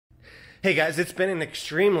Hey guys, it's been an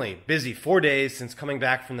extremely busy 4 days since coming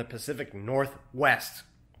back from the Pacific Northwest.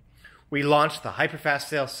 We launched the HyperFast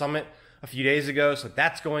Sales Summit a few days ago, so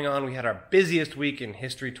that's going on. We had our busiest week in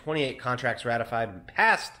history, 28 contracts ratified. We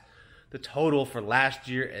passed the total for last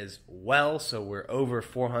year as well, so we're over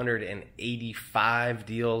 485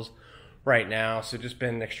 deals right now. So just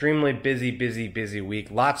been an extremely busy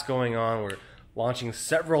week. Lots going on. We're launching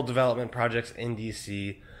several development projects in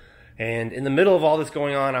DC. And in the middle of all this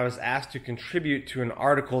going on, I was asked to contribute to an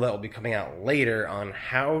article that will be coming out later on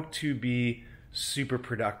how to be super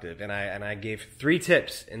productive. And I gave 3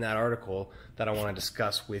 tips in that article that I want to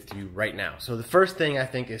discuss with you right now. So the first thing I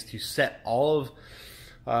think is to set all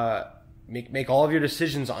of, make all of your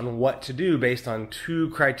decisions on what to do based on 2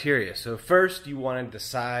 criteria. So first, you want to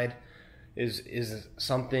decide is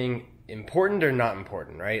something important or not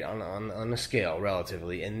important, right? On a scale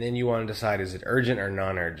relatively. And then you want to decide, is it urgent or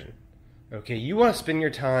non-urgent? Okay, you want to spend your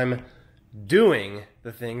time doing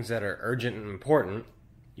the things that are urgent and important.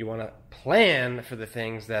 You want to plan for the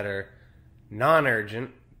things that are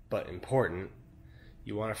non-urgent but important.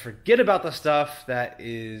 You want to forget about the stuff that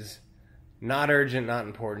is not urgent, not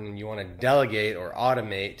important, and you want to delegate or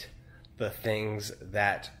automate the things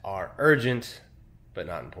that are urgent but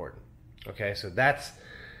not important. Okay, so that's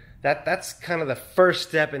kind of the first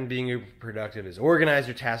step in being productive, is organize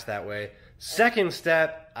your tasks that way. Second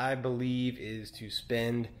step, I believe, is to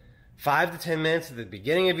spend 5 to 10 minutes at the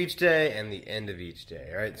beginning of each day and the end of each day.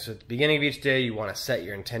 All right, so at the beginning of each day, you want to set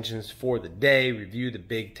your intentions for the day, review the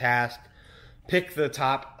big task, pick the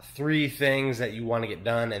top 3 things that you want to get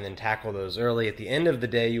done, and then tackle those early. At the end of the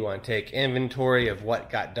day, you want to take inventory of what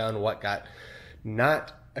got done, what got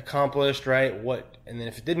not accomplished, right? And then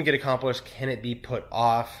if it didn't get accomplished, can it be put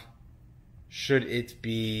off? Should it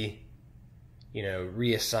be,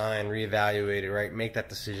 reassigned, reevaluated, right? Make that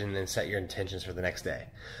decision, then set your intentions for the next day.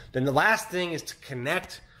 Then the last thing is to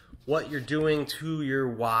connect what you're doing to your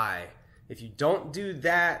why. If you don't do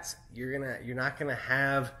that, you're not gonna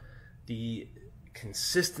have the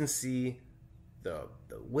consistency, the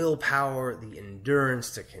willpower, the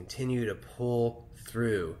endurance to continue to pull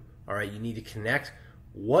through. All right, you need to connect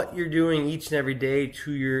what you're doing each and every day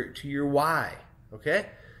to your why. Okay?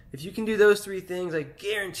 If you can do those 3 things, I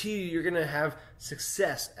guarantee you're going to have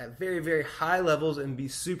success at very high levels and be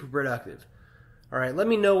super productive. All right, let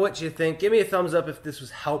me know what you think. Give me a thumbs up if this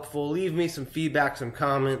was helpful. Leave me some feedback, some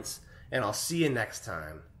comments, and I'll see you next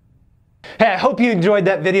time. Hey, I hope you enjoyed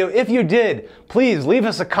that video. If you did, please leave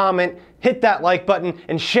us a comment, hit that like button,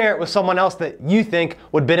 and share it with someone else that you think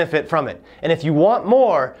would benefit from it. And if you want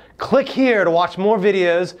more, click here to watch more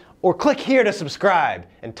videos, or click here to subscribe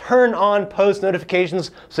and turn on post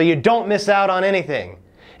notifications so you don't miss out on anything.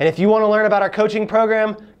 And if you want to learn about our coaching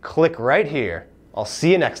program, click right here. I'll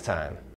see you next time.